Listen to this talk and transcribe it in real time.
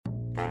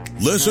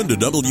Listen to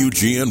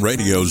WGN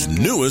Radio's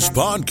newest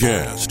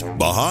podcast,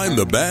 Behind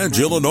the Badge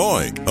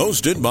Illinois,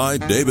 hosted by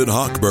David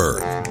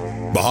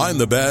Hochberg. Behind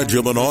the Badge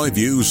Illinois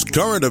views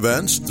current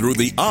events through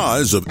the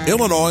eyes of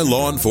Illinois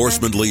law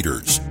enforcement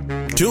leaders.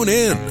 Tune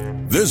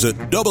in. Visit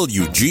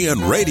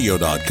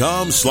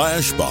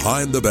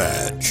WGNRadio.com/Behind the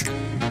Badge.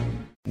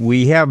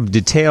 We have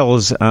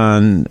details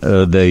on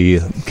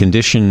the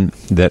condition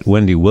that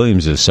Wendy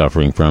Williams is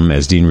suffering from,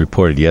 as Dean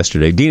reported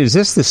yesterday. Dean, is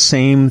this the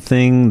same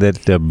thing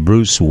that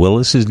Bruce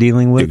Willis is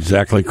dealing with?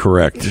 Exactly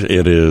correct.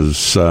 It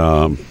is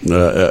a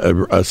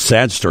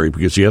sad story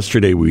because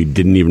yesterday we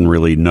didn't even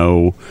really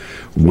know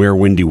where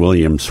Wendy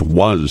Williams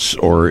was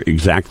or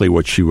exactly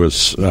what she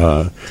was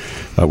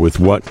with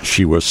what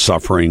she was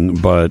suffering,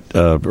 but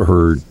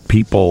her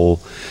people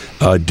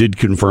did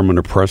confirm in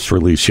a press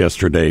release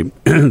yesterday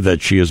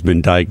that she has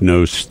been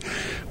diagnosed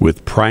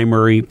with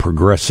primary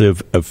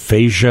progressive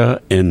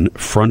aphasia and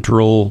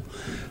frontal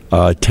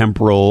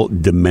temporal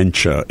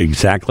dementia,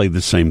 exactly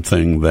the same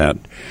thing that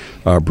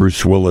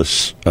Bruce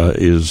Willis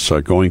is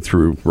going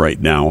through right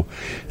now.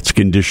 It's a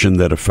condition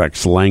that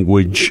affects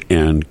language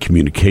and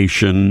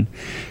communication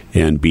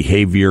and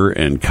behavior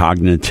and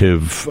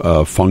cognitive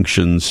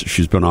functions.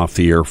 She's been off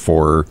the air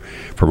from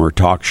her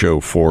talk show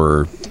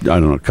for,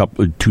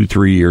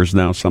 2-3 years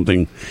now,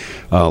 something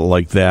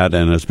like that,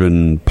 and has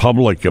been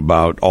public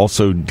about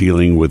also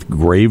dealing with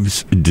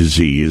Graves'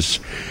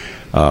 disease.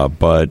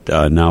 But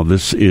now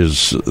this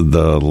is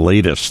the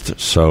latest,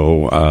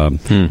 so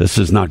this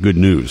is not good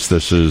news.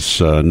 This is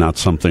not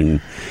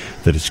something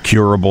that is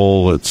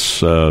curable.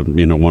 It's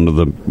one of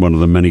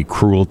the many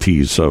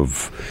cruelties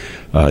of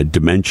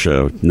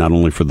dementia, not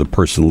only for the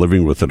person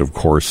living with it, of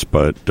course,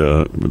 but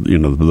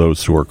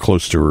those who are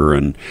close to her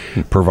and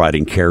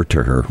providing care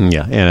to her.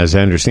 Yeah, and as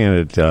I understand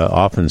it,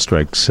 often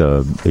strikes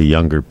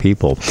younger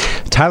people.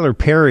 Tyler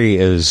Perry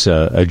is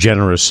a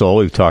generous soul.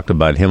 We've talked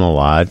about him a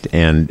lot,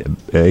 and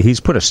he's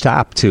put a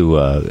stop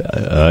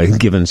to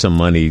giving some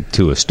money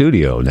to a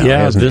studio now.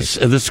 Yeah,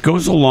 hasn't this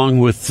goes along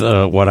with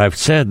what I've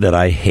said, that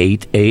I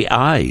hate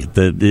AI.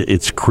 That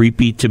it's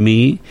creepy to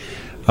me.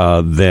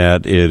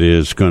 That it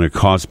is going to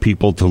cause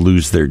people to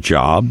lose their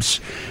jobs.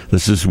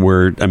 This is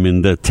where,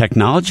 the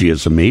technology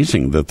is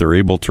amazing that they're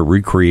able to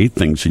recreate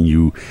things, and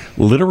you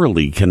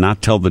literally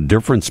cannot tell the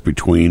difference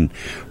between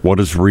what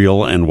is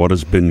real and what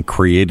has been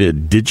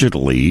created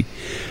digitally.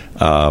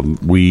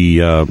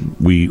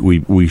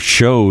 We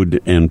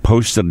showed and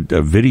posted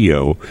a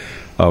video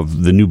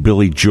of the new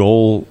Billy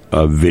Joel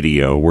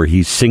video where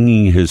he's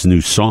singing his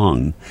new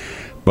song.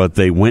 But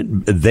they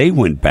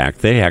went back.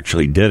 They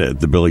actually did it.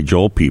 The Billy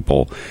Joel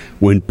people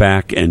went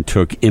back and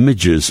took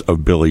images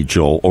of Billy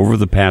Joel over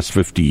the past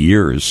 50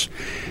 years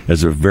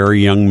as a very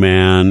young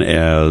man,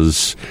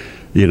 as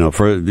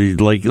for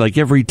like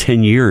every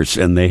 10 years,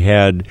 and they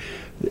had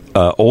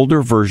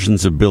older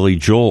versions of Billy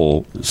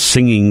Joel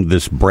singing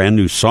this brand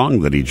new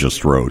song that he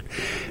just wrote.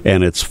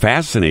 And it's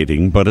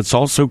fascinating, but it's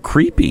also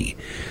creepy.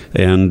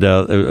 And,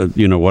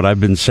 what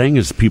I've been saying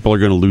is people are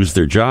going to lose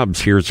their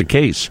jobs. Here's a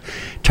case.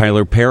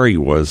 Tyler Perry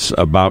was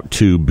about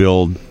to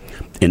build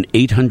an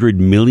 $800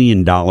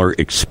 million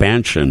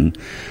expansion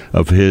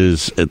of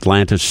his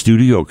Atlanta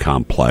studio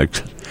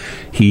complex.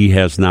 He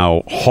has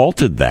now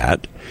halted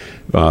that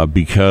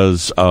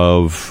because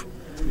of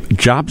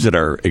jobs that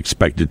are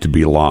expected to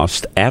be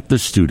lost at the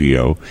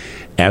studio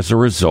as a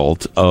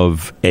result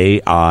of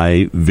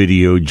AI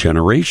video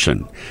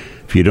generation.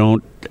 If you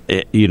don't,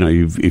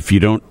 if you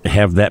don't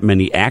have that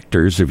many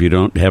actors, if you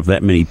don't have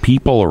that many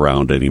people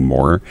around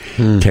anymore,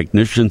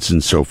 technicians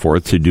and so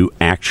forth, to do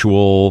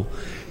actual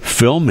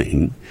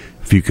filming,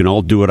 if you can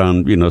all do it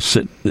on,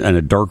 sit in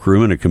a dark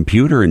room in a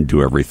computer and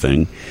do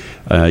everything,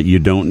 you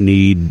don't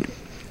need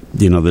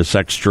this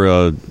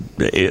extra,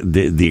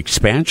 the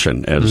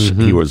expansion as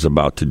he was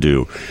about to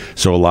do.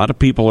 So a lot of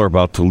people are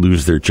about to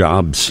lose their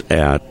jobs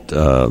at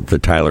the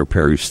Tyler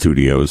Perry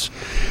Studios,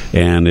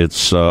 and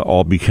it's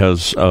all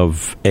because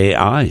of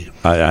AI.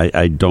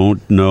 I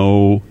don't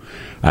know.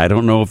 I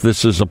don't know if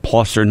this is a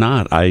plus or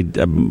not.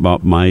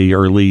 My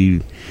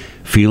early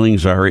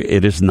feelings are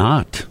it is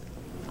not.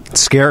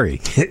 Scary.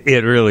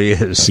 It really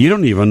is. You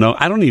don't even know.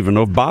 I don't even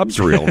know if Bob's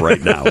real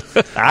right now.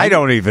 I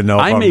don't even know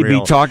if I I'm may real.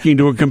 be talking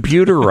to a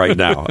computer right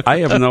now. I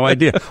have no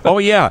idea. Oh,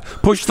 yeah.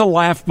 Push the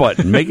laugh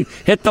button.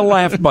 Hit the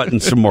laugh button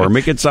some more.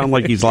 Make it sound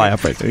like he's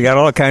laughing. We got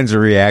all kinds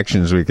of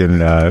reactions we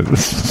can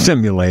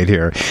simulate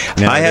here.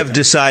 Now, I have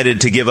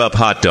decided to give up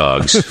hot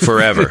dogs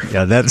forever.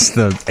 Yeah, that's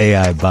the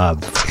AI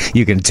Bob.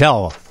 You can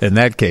tell in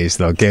that case,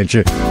 though, can't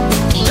you?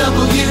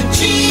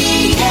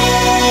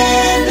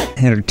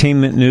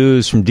 Entertainment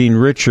news from Dean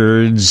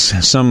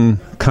Richards. Some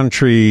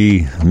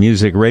country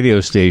music radio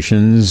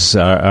stations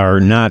are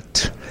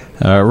not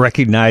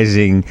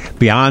recognizing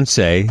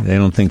Beyonce. They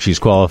don't think she's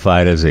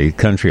qualified as a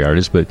country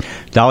artist, but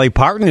Dolly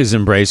Parton is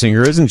embracing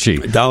her, isn't she?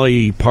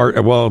 Dolly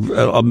Parton,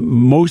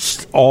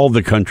 most all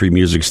the country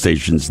music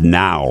stations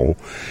now,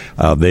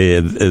 they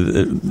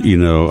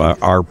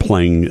are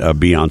playing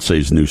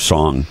Beyonce's new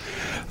song.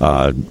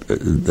 at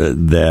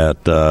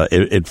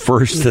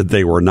first that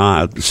they were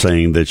not,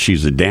 saying that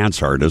she's a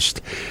dance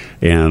artist.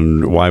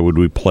 And why would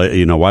we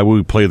play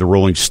the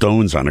Rolling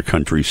Stones on a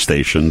country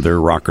station? They're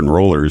rock and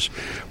rollers.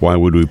 Why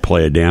would we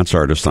play a dance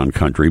artist on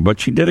country? But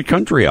she did a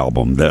country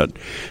album that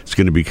is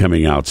going to be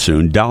coming out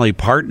soon. Dolly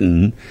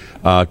Parton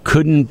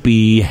couldn't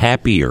be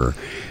happier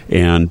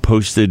and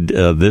posted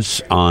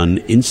this on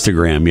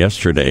Instagram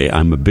yesterday.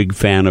 I'm a big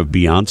fan of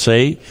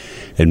Beyonce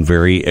and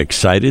very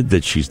excited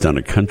that she's done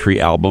a country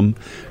album.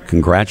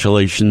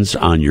 Congratulations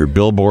on your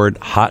Billboard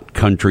Hot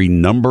Country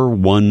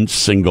 #1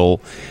 single.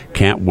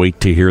 Can't wait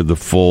to hear the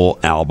full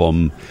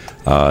album.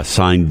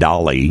 Signed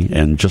Dolly,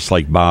 and just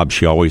like Bob,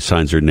 she always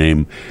signs her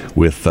name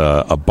with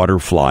a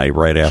butterfly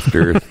right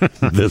after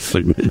the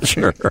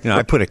signature.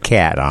 I put a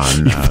cat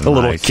on a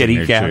little kitty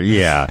signature. cat.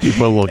 Yeah, you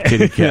put a little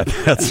kitty cat.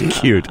 That's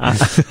cute.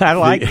 I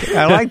like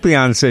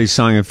Beyonce's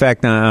song. In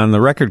fact, on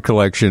the record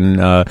collection,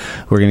 we're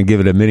going to give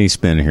it a mini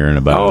spin here in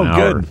about an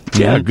hour. Good.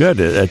 Yeah,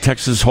 good.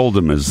 Texas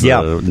Hold'em is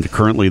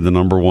currently the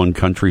 #1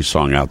 country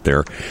song out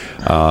there.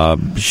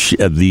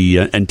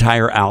 The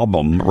entire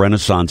album,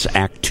 Renaissance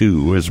Act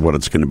 2, is what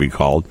it's going to be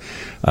called,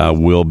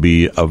 will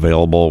be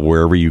available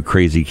wherever you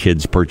crazy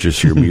kids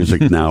purchase your music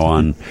now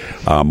on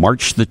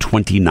March the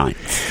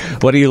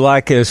 29th. What do you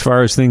like as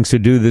far as things to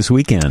do this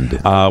weekend?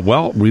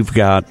 Well, we've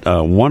got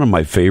one of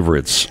my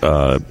favorites,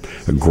 a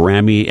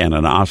Grammy and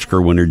an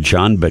Oscar winner,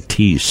 John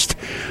Batiste,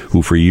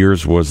 who for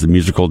years was the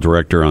musical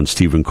director on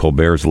Stephen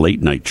Colbert's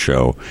Late Night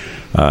Show.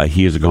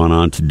 He has gone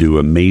on to do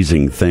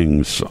amazing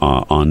things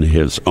on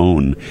his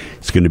own.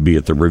 It's going to be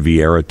at the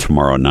Riviera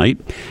tomorrow night.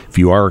 If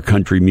you are a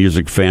country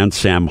music fan,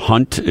 Sam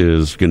Hunt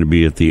is going to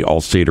be at the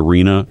Allstate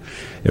Arena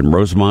in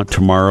Rosemont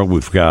tomorrow.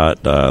 We've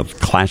got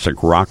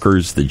classic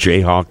rockers, the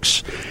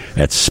Jayhawks,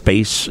 at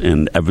Space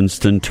in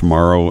Evanston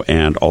tomorrow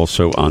and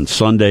also on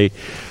Sunday.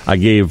 I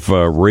gave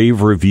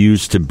rave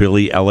reviews to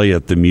Billy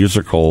Elliot, the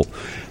musical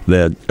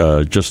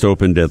that just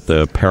opened at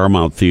the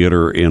Paramount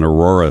Theater in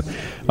Aurora.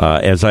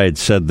 As I had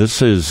said,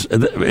 this is,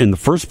 in the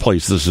first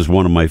place, this is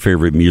one of my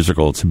favorite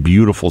musicals. It's a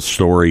beautiful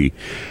story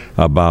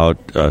about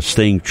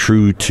staying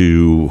true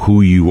to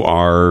who you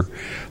are,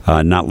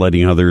 not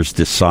letting others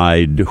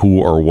decide who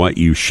or what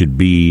you should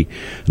be.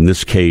 In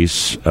this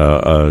case,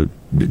 a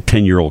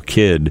 10-year-old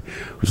kid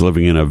who's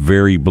living in a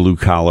very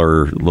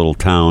blue-collar little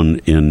town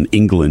in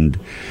England,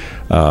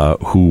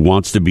 who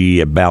wants to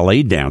be a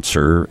ballet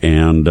dancer,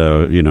 and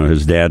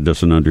his dad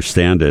doesn't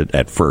understand it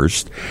at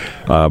first,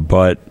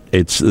 but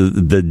it's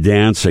the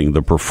dancing,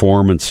 the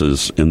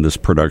performances in this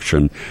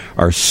production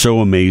are so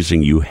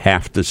amazing. You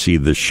have to see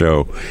this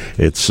show.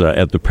 It's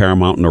at the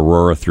Paramount in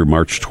Aurora through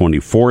March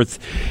 24th.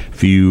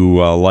 If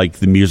you like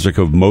the music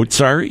of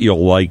Mozart,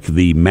 you'll like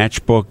the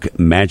Matchbook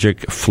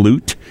Magic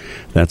Flute.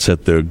 That's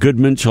at the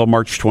Goodman till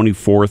March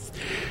 24th.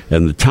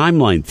 And the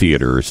Timeline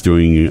Theater is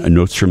doing a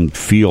Nostrum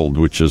Field,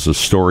 which is a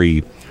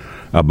story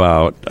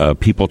about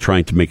people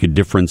trying to make a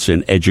difference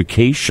in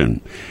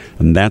education.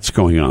 And that's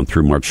going on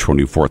through March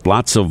 24th.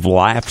 Lots of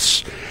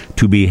laughs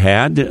to be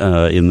had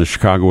in the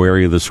Chicago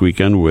area this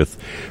weekend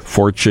with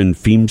Fortune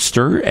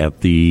Feimster at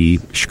the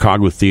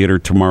Chicago Theater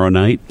tomorrow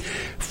night.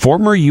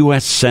 Former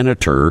U.S.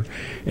 Senator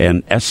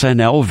and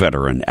SNL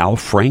veteran Al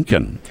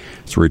Franken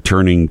is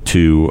returning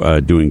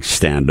to doing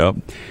stand-up.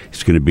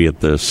 He's going to be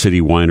at the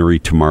City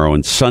Winery tomorrow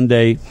and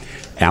Sunday.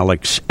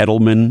 Alex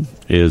Edelman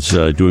is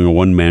doing a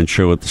one-man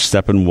show at the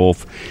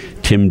Steppenwolf.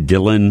 Tim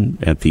Dillon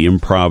at the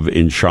Improv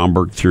in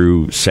Schaumburg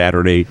through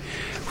Saturday.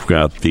 We've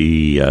got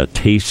the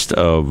Taste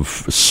of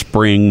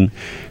Spring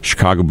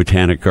Chicago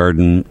Botanic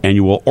Garden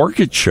annual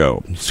orchid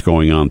show. It's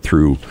going on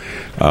through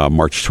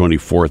March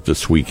 24th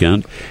this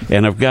weekend.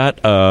 And I've got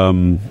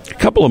a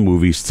couple of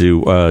movies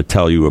to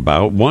tell you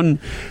about. One,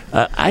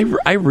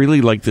 I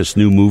really like this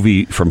new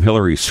movie from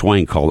Hilary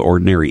Swank called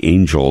Ordinary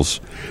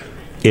Angels.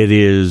 It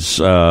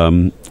is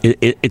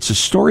it's a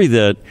story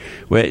that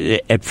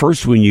at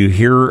first when you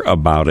hear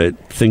about it,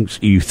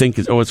 you think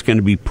it's going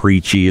to be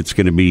preachy, it's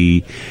going to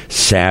be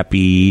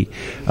sappy.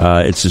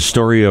 It's a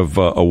story of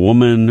a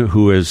woman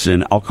who is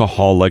an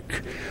alcoholic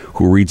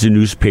who reads a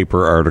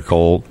newspaper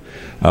article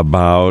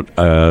about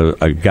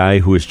a guy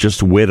who is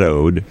just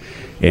widowed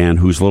and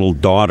whose little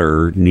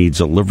daughter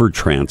needs a liver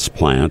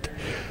transplant.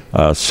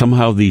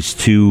 Somehow these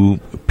two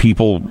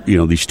people,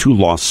 these two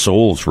lost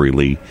souls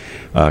really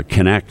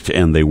connect,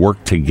 and they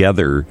work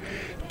together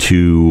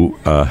to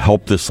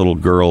help this little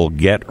girl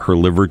get her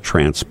liver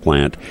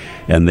transplant,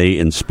 and they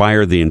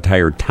inspire the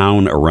entire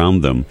town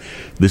around them.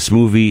 This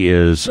movie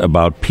is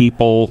about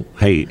people.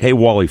 Hey,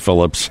 Wally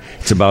Phillips.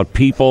 It's about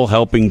people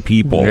helping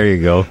people. There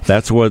you go.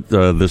 That's what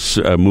this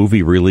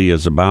movie really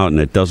is about, and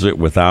it does it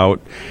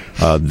without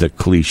the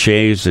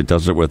cliches. It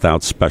does it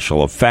without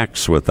special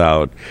effects,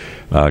 without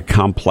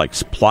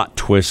complex plot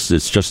twists.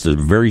 It's just a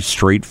very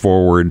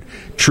straightforward,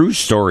 true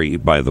story,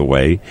 by the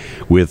way,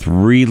 with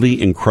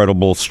really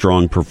incredible,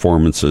 strong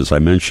performances. I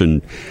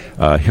mentioned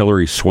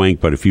Hilary Swank,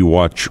 but if you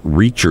watch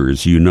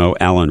Reachers, you know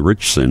Alan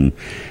Ritchson.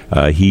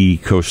 He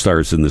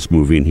co-stars in this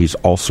movie, and he's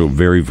also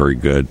very, very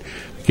good.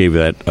 gave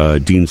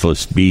that Dean's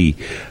List B.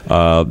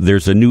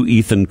 There's a new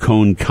Ethan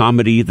Coen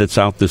comedy that's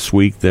out this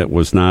week that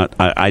was not,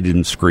 I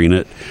didn't screen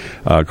it,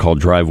 called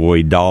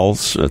Driveway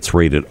Dolls. It's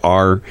rated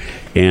R.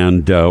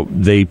 And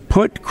they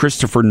put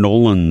Christopher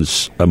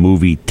Nolan's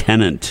movie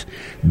Tenet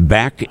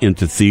back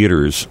into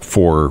theaters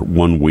for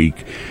 1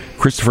 week.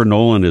 Christopher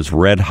Nolan is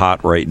red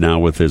hot right now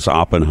with his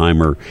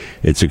Oppenheimer.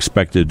 It's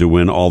expected to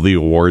win all the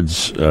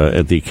awards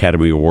at the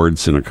Academy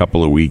Awards in a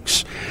couple of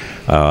weeks.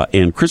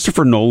 And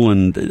Christopher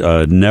Nolan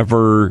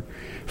never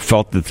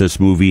felt that this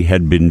movie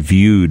had been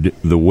viewed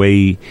the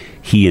way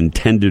he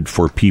intended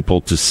for people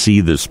to see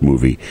this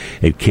movie.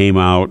 It came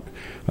out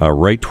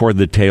right toward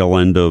the tail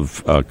end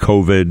of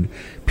COVID.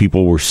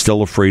 People were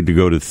still afraid to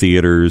go to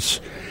theaters.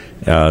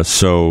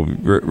 So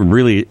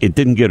really, it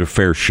didn't get a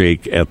fair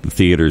shake at the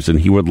theaters, and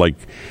he would like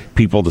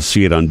people to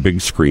see it on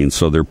big screens.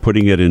 So they're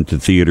putting it into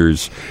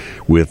theaters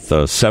with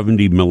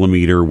 70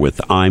 millimeter, with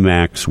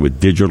IMAX, with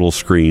digital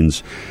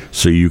screens,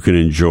 so you can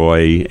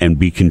enjoy and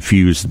be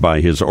confused by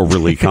his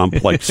overly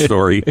complex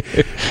story.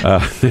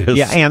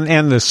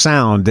 And the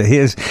sound.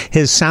 His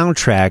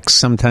soundtracks,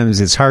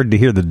 sometimes it's hard to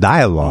hear the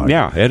dialogue.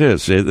 Yeah, it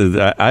is.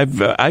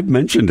 I've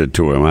mentioned it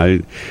to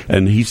him,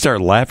 and he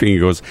started laughing. He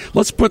goes,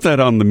 "Let's put that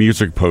on the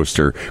music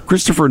poster.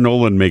 Christopher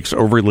Nolan makes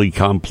overly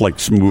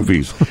complex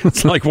movies."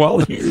 It's like,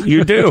 well,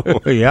 you do.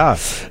 Yeah.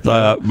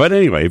 But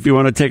anyway, if you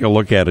want to take a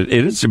look at it,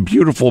 it is a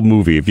beautiful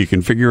movie. If you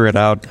can figure it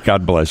out,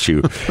 God bless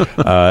you.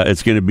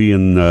 It's going to be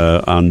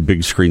on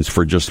big screens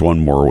for just 1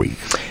 more week.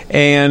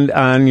 And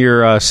on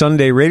your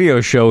Sunday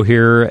radio show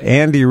here,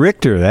 Andy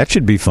Richter, that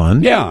should be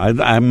fun. Yeah,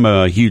 I'm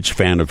a huge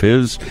fan of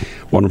his.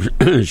 One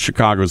of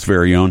Chicago's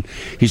very own.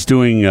 He's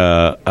doing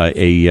a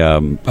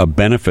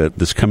benefit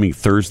this coming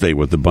Thursday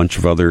with a bunch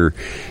of other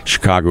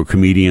Chicago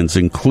comedians,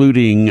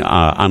 including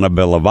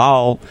Annabelle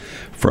Laval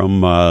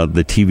from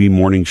the TV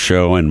morning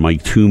show, and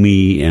Mike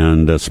Toomey,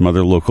 and some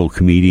other local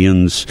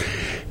comedians.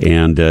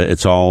 And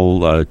it's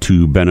all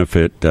to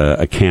benefit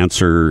a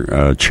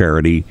cancer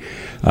charity.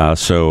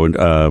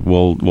 So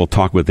we'll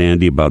talk with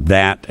Andy about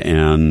that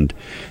and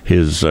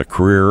his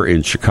career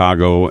in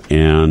Chicago,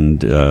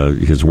 and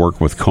his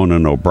work with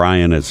Conan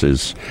O'Brien as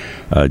his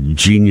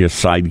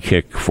genius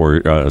sidekick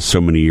for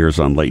so many years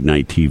on late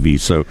night TV.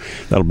 So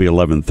that'll be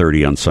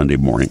 11:30 on Sunday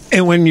morning.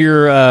 And when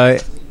you're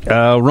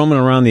roaming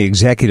around the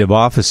executive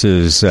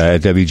offices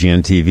at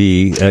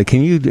WGN-TV,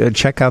 can you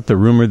check out the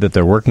rumor that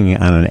they're working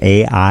on an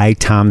AI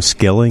Tom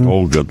Skilling?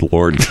 Oh, good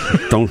Lord.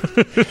 Don't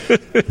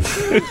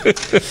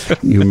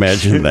you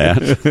imagine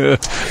that?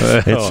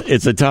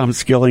 It's a Tom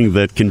Skilling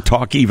that can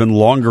talk even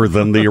longer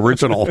than the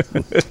original.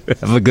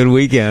 Have a good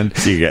weekend.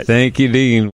 See you guys. Thank you, Dean.